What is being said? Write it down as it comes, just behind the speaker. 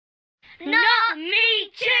Not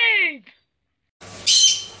me tube!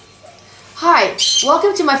 Hi,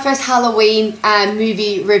 welcome to my first Halloween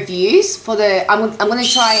movie reviews. I'm going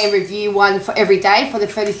to try and review one for every day for the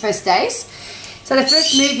 31st days. So the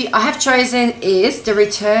first movie I have chosen is The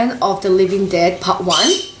Return of the Living Dead Part 1.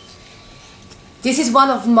 This is one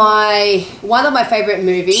of my favorite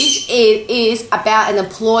movies. It is about an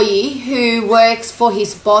employee who works for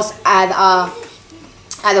his boss at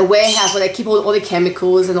a warehouse where they keep all the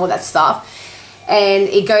chemicals and all that stuff. And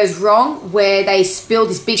it goes wrong where they spill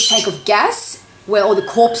this big tank of gas where all the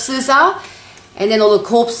corpses are, and then all the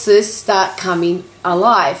corpses start coming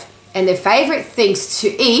alive. And their favorite things to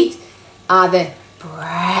eat are the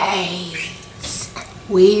brains.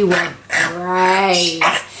 We want brains.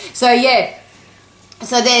 So yeah.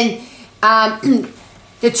 So then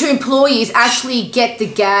the two employees actually get the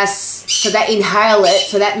gas, so they inhale it.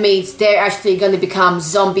 So that means they're actually going to become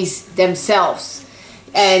zombies themselves.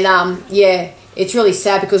 And yeah, it's really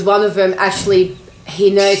sad because one of them actually, he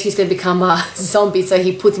knows he's going to become a zombie, so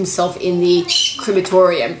he put himself in the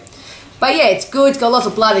crematorium. But yeah, it's good. It's got lots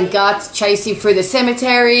of blood and guts chasing through the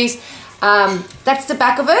cemeteries. That's the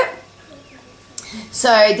back of it. So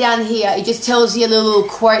down here, it just tells you a little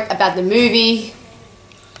quote about the movie.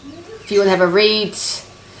 If you want to have a read,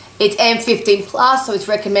 it's M15 plus, so it's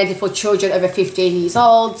recommended for children over 15 years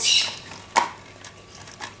old.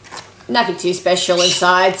 Nothing too special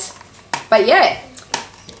inside, but yeah.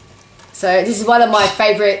 So this is one of my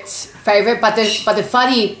favorite. But the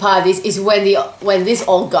funny part is when this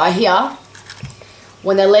old guy here,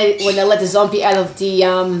 when they let the zombie out of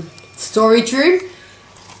the storage room,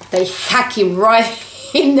 they hack him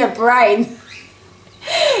right in the brain,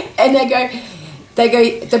 and they go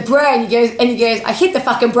the brain. He goes, I hit the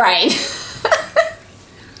fucking brain.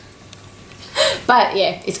 But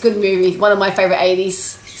yeah, it's a good movie. One of my favorite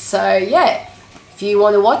 80s. So yeah, if you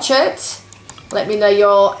want to watch it, let me know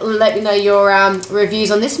your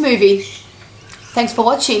reviews on this movie. Thanks for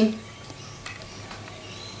watching.